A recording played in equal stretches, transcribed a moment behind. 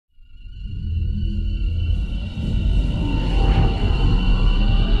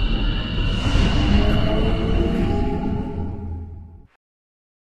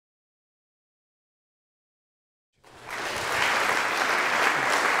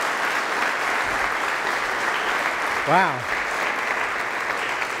Wow.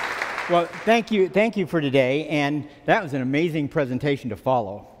 Well, thank you for today, and that was an amazing presentation to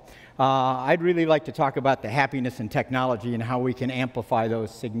follow. I'd really like to talk about the happiness in technology and how we can amplify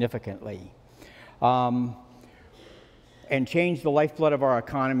those significantly. And change the lifeblood of our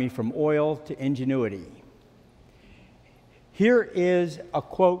economy from oil to ingenuity. Here is a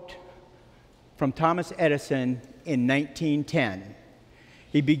quote from Thomas Edison in 1910.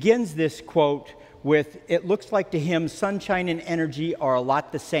 He begins this quote with, "It looks like to him sunshine and energy are a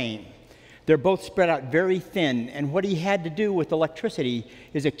lot the same. They're both spread out very thin, and what he had to do with electricity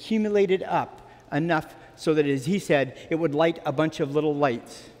is accumulate it up enough so that, as he said, it would light a bunch of little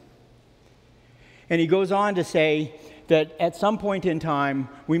lights." And he goes on to say that at some point in time,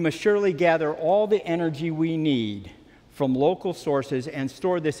 we must surely gather all the energy we need from local sources and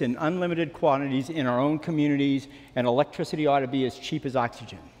store this in unlimited quantities in our own communities, and electricity ought to be as cheap as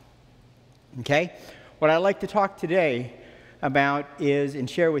oxygen. Okay? What I'd like to talk today about is, and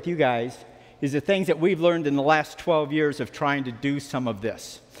share with you guys, is the things that we've learned in the last 12 years of trying to do some of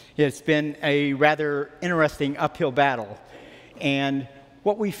this. It's been a rather interesting uphill battle. And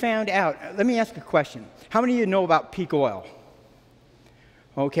what we found out, let me ask a question. How many of you know about peak oil?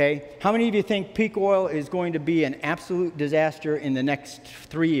 Okay, how many of you think peak oil is going to be an absolute disaster in the next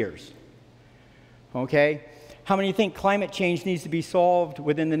 3 years? Okay, how many think climate change needs to be solved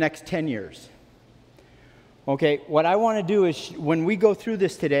within the next 10 years? Okay, what I want to do is, when we go through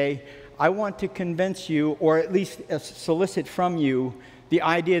this today, I want to convince you, or at least solicit from you, the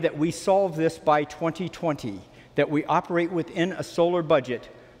idea that we solve this by 2020, that we operate within a solar budget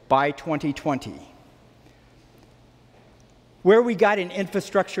by 2020. Where we got in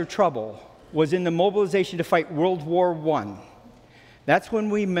infrastructure trouble was in the mobilization to fight World War I. That's when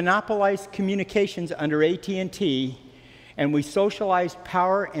we monopolized communications under AT&T, and we socialized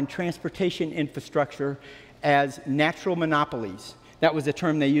power and transportation infrastructure as natural monopolies. That was the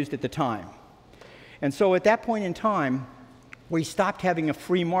term they used at the time. And so at that point in time, we stopped having a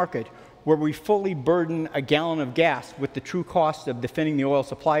free market where we fully burden a gallon of gas with the true cost of defending the oil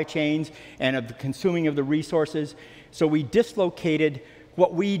supply chains and of the consuming of the resources. So we dislocated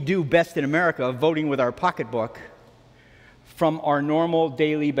what we do best in America, voting with our pocketbook, from our normal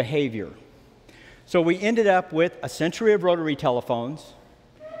daily behavior. So we ended up with a century of rotary telephones.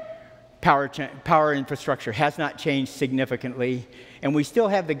 Power infrastructure has not changed significantly, and we still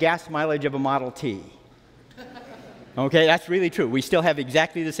have the gas mileage of a Model T. Okay, that's really true. We still have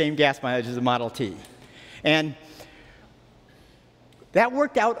exactly the same gas mileage as a Model T. And that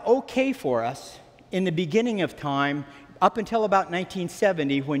worked out okay for us in the beginning of time, up until about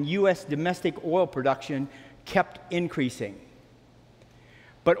 1970, when U.S. domestic oil production kept increasing.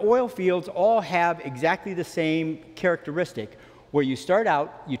 But oil fields all have exactly the same characteristic, where you start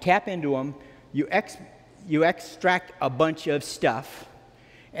out, you tap into them, you extract a bunch of stuff,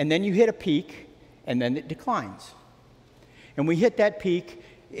 and then you hit a peak, and then it declines. And we hit that peak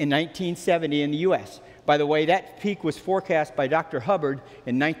in 1970 in the U.S. By the way, that peak was forecast by Dr. Hubbard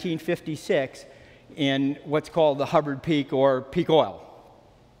in 1956 in what's called the Hubbard peak, or peak oil.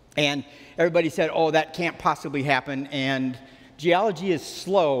 And everybody said, oh, that can't possibly happen. And geology is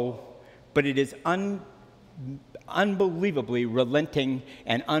slow, but it is unbelievably relenting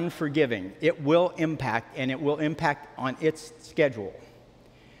and unforgiving. It will impact, and it will impact on its schedule.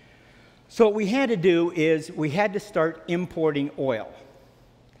 So what we had to do is we had to start importing oil.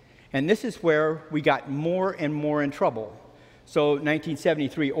 And this is where we got more and more in trouble. So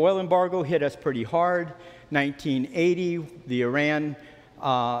 1973 oil embargo hit us pretty hard. 1980, the Iran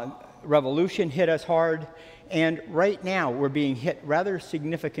revolution hit us hard. And right now we're being hit rather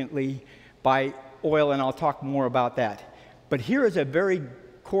significantly by oil, and I'll talk more about that. But here is a very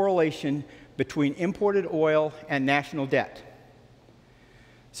correlation between imported oil and national debt.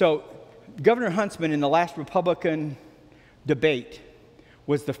 So Governor Huntsman, in the last Republican debate,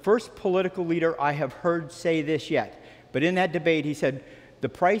 was the first political leader I have heard say this yet. But in that debate, he said,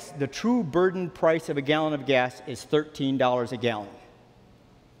 the true burden price of a gallon of gas is $13 a gallon.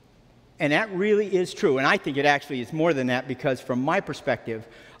 And that really is true. And I think it actually is more than that, because from my perspective,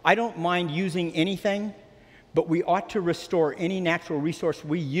 I don't mind using anything, but we ought to restore any natural resource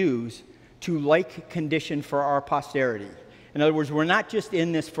we use to like condition for our posterity. In other words, we're not just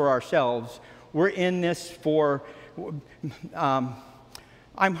in this for ourselves, we're in this for, I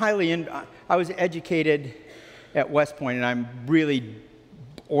was educated at West Point, and I'm really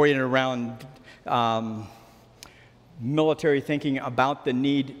oriented around military thinking about the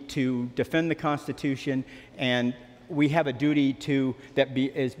need to defend the Constitution, and we have a duty that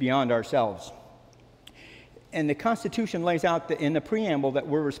is beyond ourselves. And the Constitution lays out in the preamble that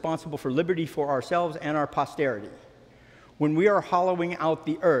we're responsible for liberty for ourselves and our posterity. when we are hollowing out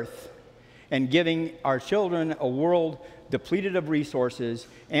the earth and giving our children a world depleted of resources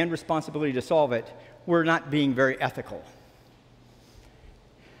and responsibility to solve it, we're not being very ethical.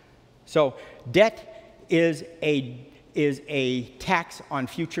 So debt is a tax on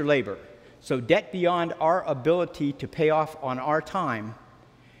future labor. So debt beyond our ability to pay off on our time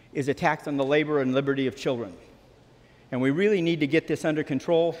is a tax on the labor and liberty of children. And we really need to get this under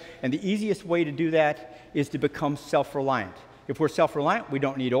control, and the easiest way to do that is to become self-reliant. If we're self-reliant, we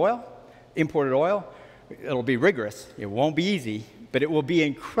don't need oil, imported oil. It'll be rigorous. It won't be easy, but it will be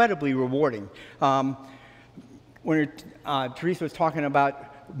incredibly rewarding. When Teresa was talking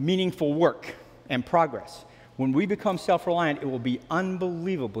about meaningful work and progress, when we become self-reliant, it will be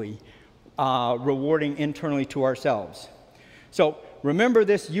unbelievably rewarding internally to ourselves. So remember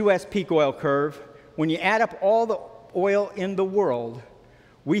this U.S. peak oil curve. When you add up all the oil in the world,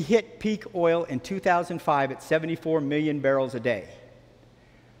 we hit peak oil in 2005 at 74 million barrels a day.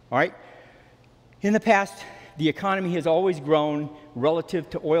 All right? In the past, the economy has always grown relative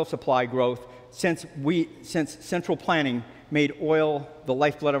to oil supply growth since central planning made oil the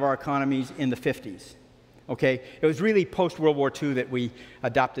lifeblood of our economies in the 50s. Okay? It was really post-World War II that we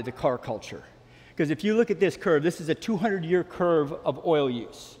adopted the car culture. Because if you look at this curve, this is a 200-year curve of oil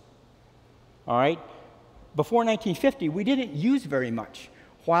use. All right? Before 1950, we didn't use very much.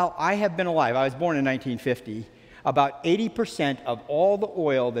 While I have been alive, I was born in 1950, about 80% of all the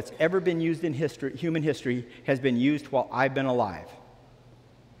oil that's ever been used in history, human history has been used while I've been alive.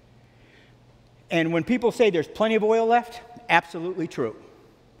 And when people say there's plenty of oil left, absolutely true.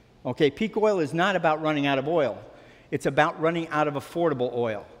 Okay, peak oil is not about running out of oil. It's about running out of affordable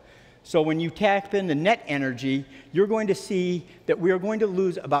oil. So when you tap in the net energy, you're going to see that we are going to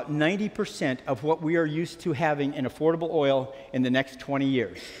lose about 90% of what we are used to having in affordable oil in the next 20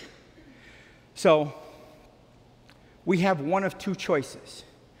 years. So we have one of two choices.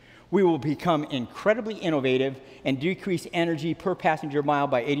 We will become incredibly innovative and decrease energy per passenger mile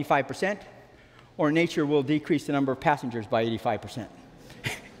by 85%, or nature will decrease the number of passengers by 85%.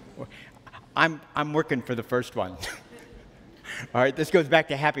 I'm working for the first one. All right, this goes back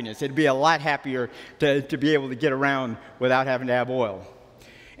to happiness. It'd be a lot happier to be able to get around without having to have oil.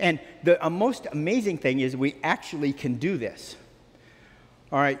 And the most amazing thing is we actually can do this.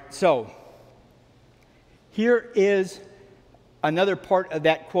 All right, so here is another part of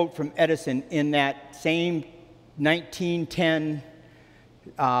that quote from Edison in that same 1910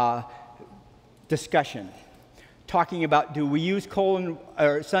 discussion, talking about, do we use coal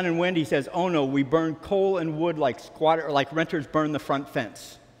or sun and wind? He says, oh no, we burn coal and wood like renters burn the front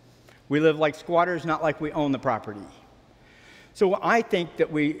fence. We live like squatters, not like we own the property. So I think that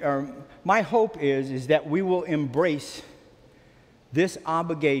my hope is that we will embrace this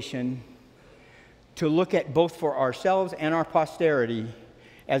obligation to look at both for ourselves and our posterity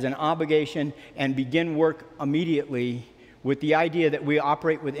as an obligation and begin work immediately with the idea that we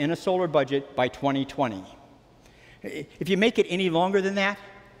operate within a solar budget by 2020. If you make it any longer than that,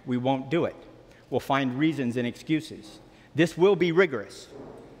 we won't do it. We'll find reasons and excuses. This will be rigorous.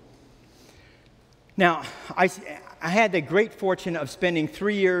 Now, I had the great fortune of spending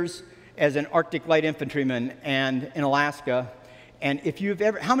 3 years as an Arctic light infantryman and in Alaska. And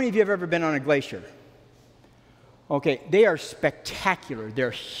how many of you have ever been on a glacier? Okay, they are spectacular.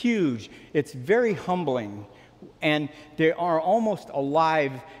 They're huge. It's very humbling. And they are almost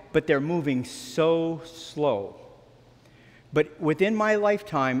alive, but they're moving so slow. But within my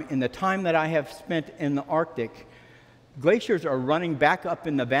lifetime, in the time that I have spent in the Arctic, glaciers are running back up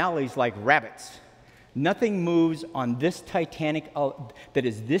in the valleys like rabbits. Nothing moves on this Titanic that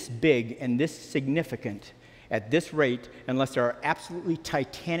is this big and this significant at this rate unless there are absolutely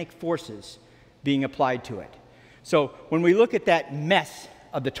titanic forces being applied to it. So when we look at that mess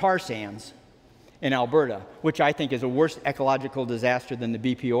of the tar sands in Alberta, which I think is a worse ecological disaster than the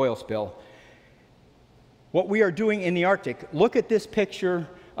BP oil spill, what we are doing in the Arctic, look at this picture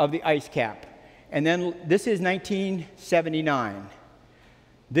of the ice cap. And then this is 1979.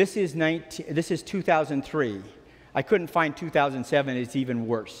 This is 2003. I couldn't find 2007. It's even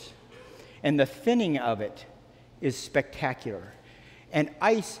worse. And the thinning of it is spectacular. And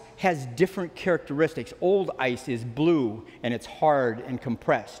ice has different characteristics. Old ice is blue, and it's hard and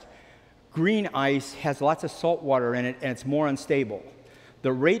compressed. Green ice has lots of salt water in it, and it's more unstable.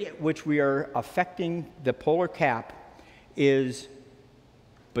 The rate at which we are affecting the polar cap is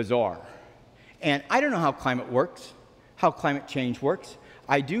bizarre. And I don't know how climate works, how climate change works.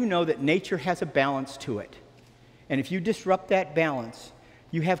 I do know that nature has a balance to it. And if you disrupt that balance,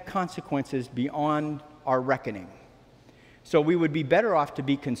 you have consequences beyond our reckoning. So we would be better off to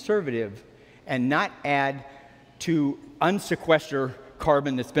be conservative and not add to unsequester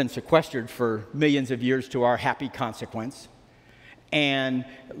carbon that's been sequestered for millions of years to our happy consequence, and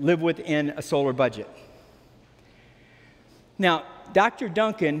live within a solar budget. Now, Dr.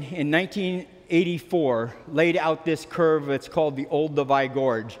 Duncan in 1984 laid out this curve that's called the Old Levi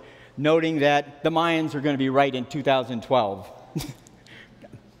Gorge, noting that the Mayans are going to be right in 2012.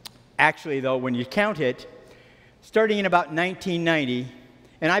 Actually, though, when you count it, starting in about 1990,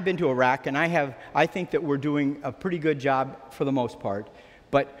 and I've been to Iraq, and I think that we're doing a pretty good job for the most part,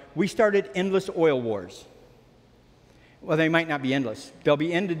 but we started endless oil wars. Well, they might not be endless. They'll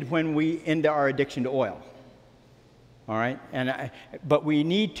be ended when we end our addiction to oil. All right? But we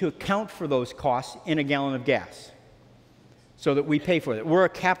need to account for those costs in a gallon of gas so that we pay for it. We're a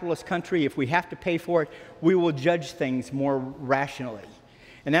capitalist country. If we have to pay for it, we will judge things more rationally.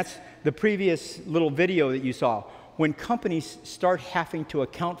 And that's the previous little video that you saw. When companies start having to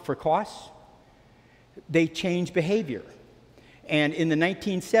account for costs, they change behavior. And in the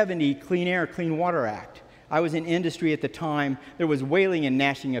 1970 Clean Air, Clean Water Act, I was in industry at the time, there was wailing and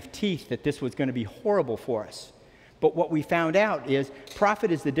gnashing of teeth that this was going to be horrible for us. But what we found out is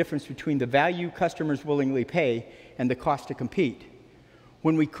profit is the difference between the value customers willingly pay and the cost to compete.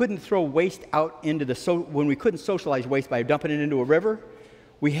 When we couldn't throw waste out into when we couldn't socialize waste by dumping it into a river,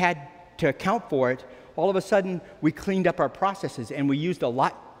 we had to account for it. All of a sudden, we cleaned up our processes and we used a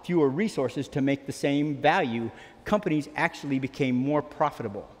lot fewer resources to make the same value. Companies actually became more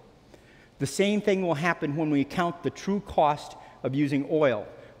profitable. The same thing will happen when we count the true cost of using oil,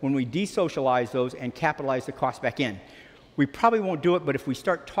 when we desocialize those and capitalize the cost back in. We probably won't do it, but if we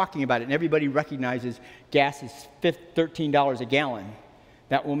start talking about it and everybody recognizes gas is $13 a gallon,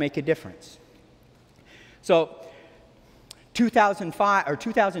 that will make a difference. So 2005 or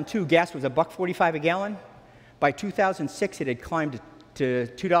 2002, gas was $1.45 a gallon. By 2006, it had climbed to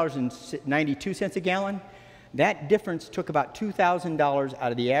 $2.92 a gallon. That difference took about $2,000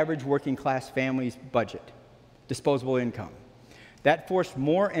 out of the average working class family's budget, disposable income. That forced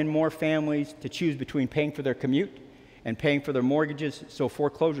more and more families to choose between paying for their commute and paying for their mortgages, so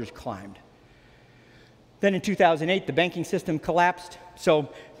foreclosures climbed. Then in 2008, the banking system collapsed.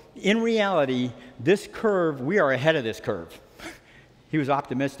 So in reality, this curve, we are ahead of this curve. He was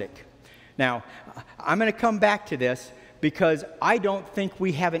optimistic. Now, I'm going to come back to this because I don't think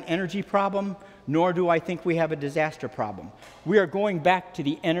we have an energy problem, nor do I think we have a disaster problem. We are going back to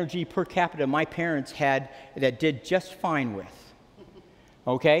the energy per capita my parents had that did just fine with.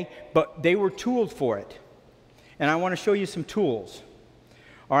 Okay? But they were tooled for it. And I want to show you some tools.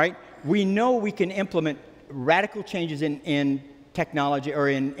 All right? We know we can implement radical changes in technology or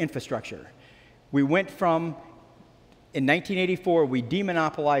in infrastructure. We went from, in 1984, we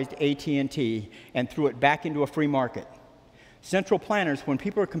demonopolized AT&T and threw it back into a free market. Central planners, when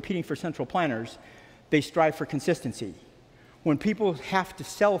people are competing for central planners, they strive for consistency. When people have to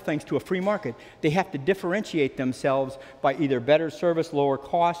sell things to a free market, they have to differentiate themselves by either better service, lower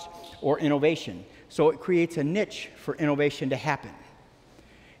cost, or innovation. So it creates a niche for innovation to happen.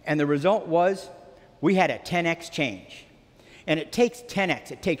 And the result was we had a 10x change. And it takes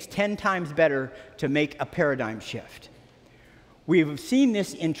 10x, it takes 10 times better to make a paradigm shift. We've seen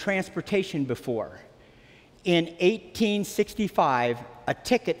this in transportation before. In 1865, a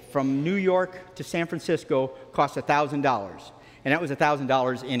ticket from New York to San Francisco cost $1,000. And that was $1,000 in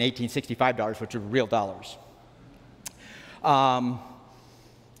 1865 dollars, which are real dollars. In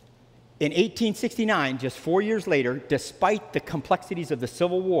 1869, just 4 years later, despite the complexities of the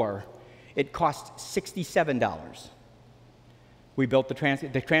Civil War, it cost $67. We built the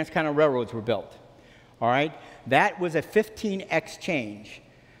transcontinental railroads were built. All right? That was a 15x change.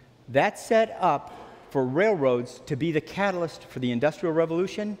 That set up for railroads to be the catalyst for the Industrial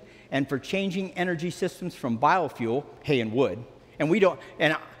Revolution and for changing energy systems from biofuel, hay and wood. And we don't,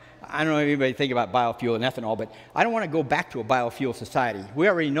 and I don't know if anybody think about biofuel and ethanol, but I don't want to go back to a biofuel society. We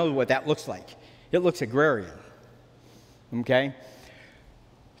already know what that looks like. It looks agrarian. Okay?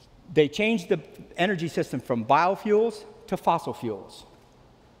 They changed the energy system from biofuels to fossil fuels.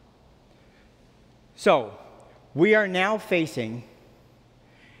 So, we are now facing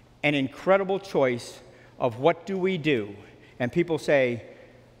an incredible choice of what do we do. And people say,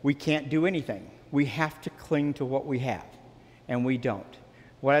 we can't do anything. We have to cling to what we have. And we don't.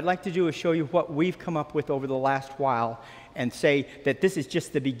 What I'd like to do is show you what we've come up with over the last while and say that this is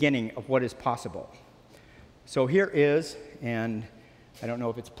just the beginning of what is possible. So here is, and I don't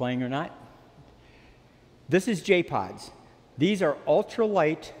know if it's playing or not. This is JPods. These are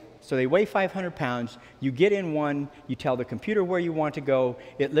ultralight, so they weigh 500 pounds. You get in one, you tell the computer where you want to go,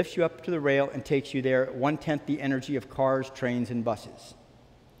 it lifts you up to the rail and takes you there at 1/10 the energy of cars, trains, and buses.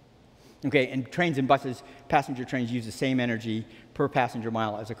 Okay, and trains and buses, passenger trains use the same energy per passenger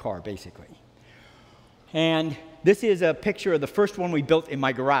mile as a car, basically. And this is a picture of the first one we built in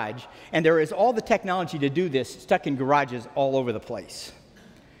my garage, and there is all the technology to do this stuck in garages all over the place.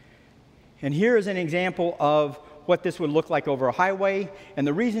 And here is an example of what this would look like over a highway, and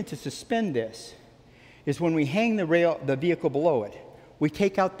the reason to suspend this is when we hang the vehicle below it, we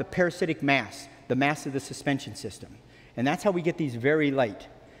take out the parasitic mass, the mass of the suspension system, and that's how we get these very light.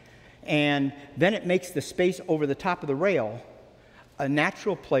 And then it makes the space over the top of the rail a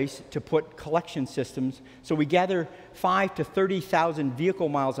natural place to put collection systems, so we gather 5,000 to 30,000 vehicle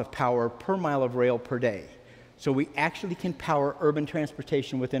miles of power per mile of rail per day. So we actually can power urban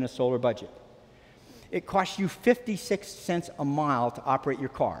transportation within a solar budget. It costs you 56 cents a mile to operate your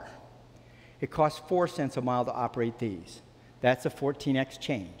car. It costs 4 cents a mile to operate these. That's a 14x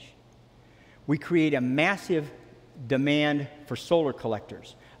change. We create a massive demand for solar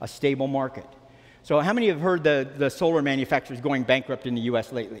collectors, a stable market. So how many have heard the solar manufacturers going bankrupt in the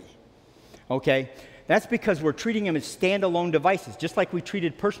US lately? Okay, that's because we're treating them as standalone devices, just like we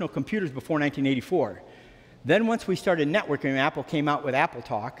treated personal computers before 1984. Then once we started networking, Apple came out with Apple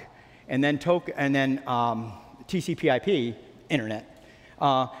Talk, and then TCP/IP, internet,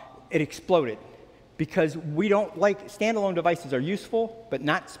 it exploded. Because we don't like, standalone devices are useful, but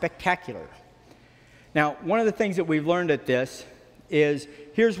not spectacular. Now, one of the things that we've learned at this is,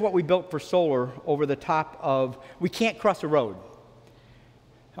 here's what we built for solar over the top of, we can't cross a road.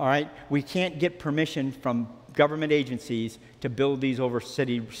 All right? We can't get permission from government agencies to build these over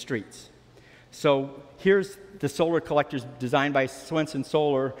city streets. So here's the solar collectors designed by Swenson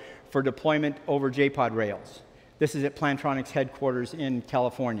Solar for deployment over JPod rails. This is at Plantronics headquarters in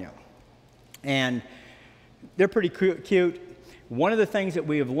California. And they're pretty cute. One of the things that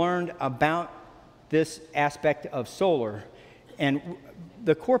we have learned about this aspect of solar, and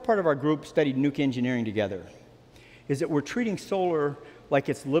the core part of our group studied nuke engineering together, is that we're treating solar like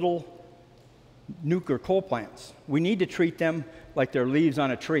it's little nuclear coal plants. We need to treat them like they're leaves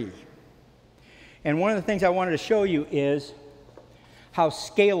on a tree. And one of the things I wanted to show you is how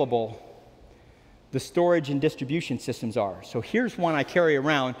scalable the storage and distribution systems are. So here's one I carry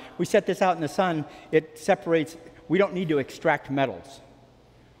around. We set this out in the sun. It separates. We don't need to extract metals.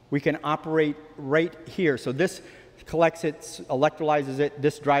 We can operate right here. So this collects it, electrolyzes it.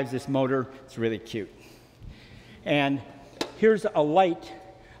 This drives this motor. It's really cute. And here's a light,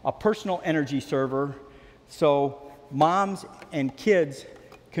 a personal energy server, so moms and kids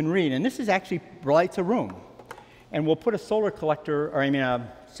can read. And this is actually lights a room. And we'll put a solar collector, or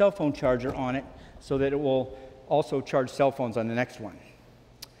a cell phone charger on it, so that it will also charge cell phones on the next one.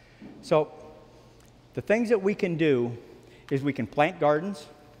 So the things that we can do is we can plant gardens.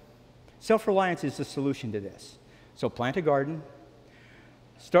 Self-reliance is the solution to this. So plant a garden,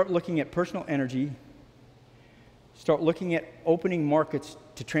 start looking at personal energy, start looking at opening markets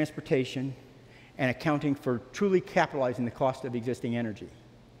to transportation, and accounting for truly capitalizing the cost of existing energy.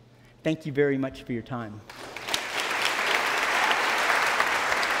 Thank you very much for your time.